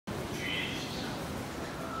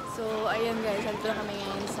So, ayan guys, nandito na kami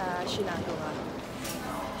ngayon sa Shinkansen.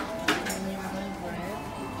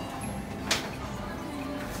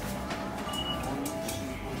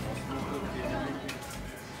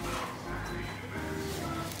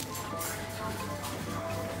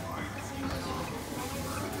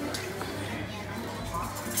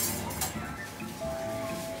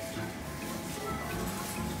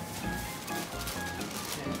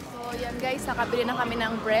 Yan guys, nakabili na kami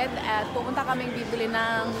ng bread at pupunta kaming bibili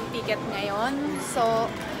ng ticket ngayon. So,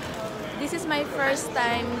 this is my first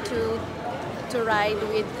time to ride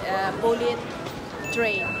with bullet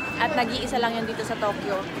train. At nag-iisa lang yun dito sa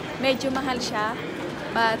Tokyo. Medyo mahal siya,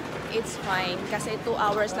 but it's fine. Kasi 2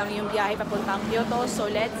 hours lang yung biyahe papuntang Kyoto. So,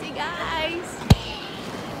 let's see guys!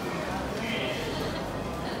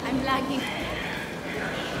 I'm lagging.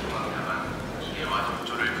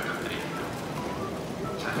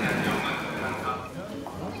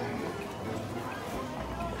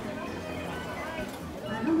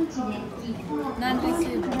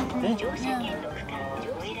 Non-receive.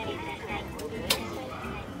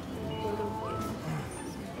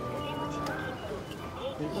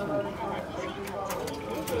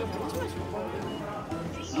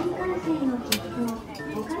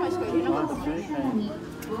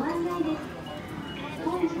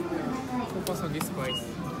 this price.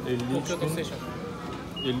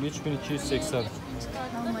 53.280.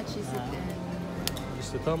 How much is it then?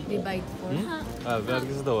 İşte tam Divide for. Ha,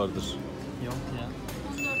 vergisi de vardır. Yok ya.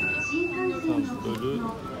 Tam bölü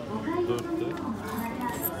 4'te.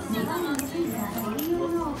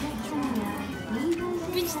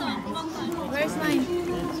 Where's mine?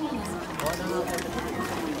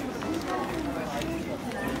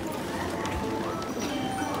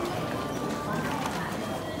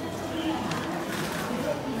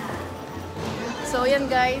 So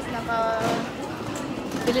yan guys,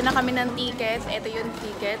 bili na kami ng ticket. Ito yung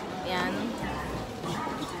ticket. Yan.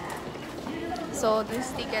 So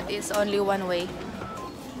this ticket is only one way.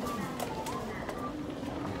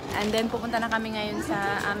 And then pupunta na kami ngayon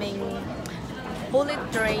sa aming bullet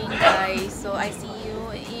train guys. So I see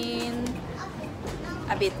you in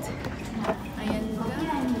a bit. Ayan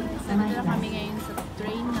guys. Nandito na kami ngayon sa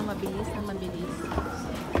train na mabilis na mabilis.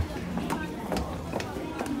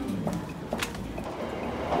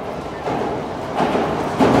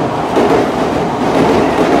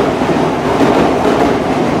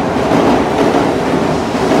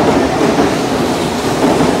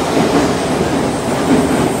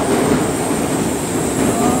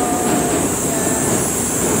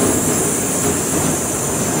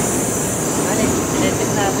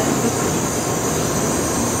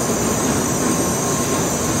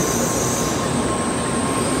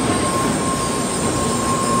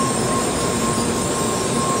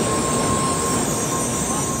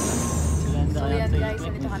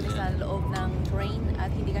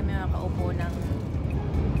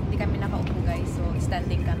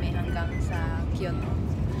 Standing kami hanggang sa Kyoto.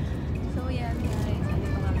 So yan guys,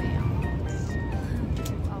 nandito kami.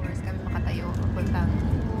 2 hours kami makatayo papuntang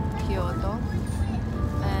Kyoto.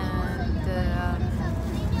 And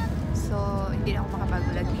so hindi na ako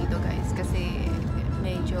makapagulat dito guys kasi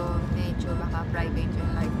medyo baka private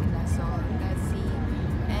yung life nila. So let's see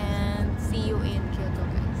and see you in Kyoto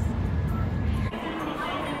guys.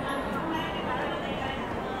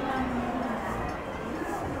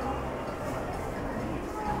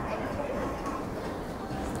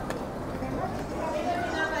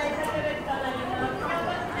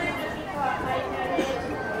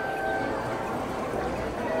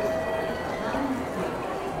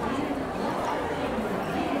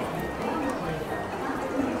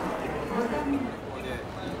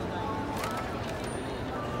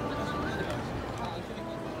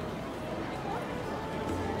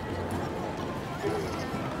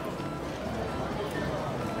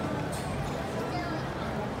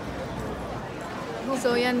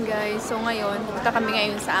 So yan guys, so ngayon, pupunta kami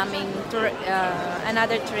ngayon sa aming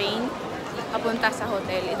another train papunta sa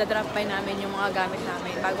hotel. Idadrop by namin yung mga gamit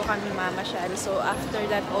namin bago kami mamasyal. So after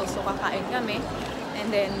that also kakain kami and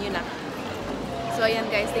then yun na. So ayan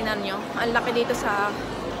guys, tingnan nyo. Ang laki dito sa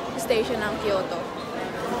station ng Kyoto.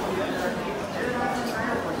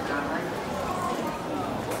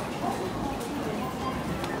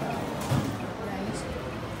 Guys,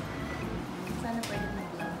 sana pwede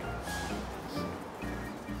mag-vlog.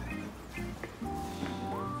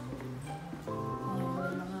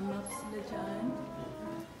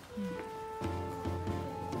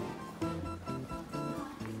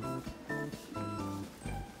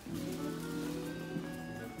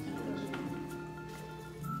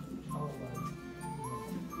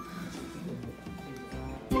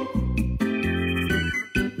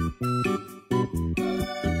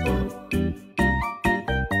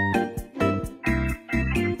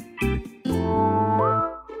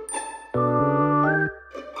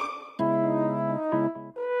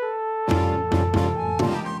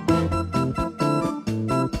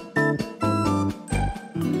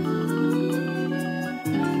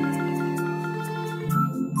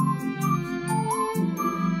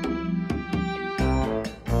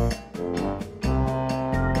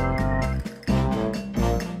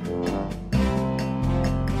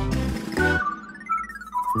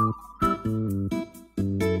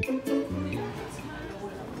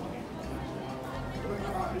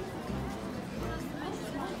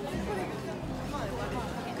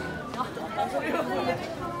 Ben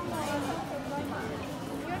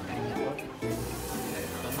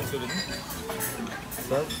de söyledim.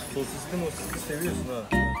 Sen sosisli mosisli seviyorsun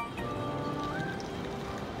ha.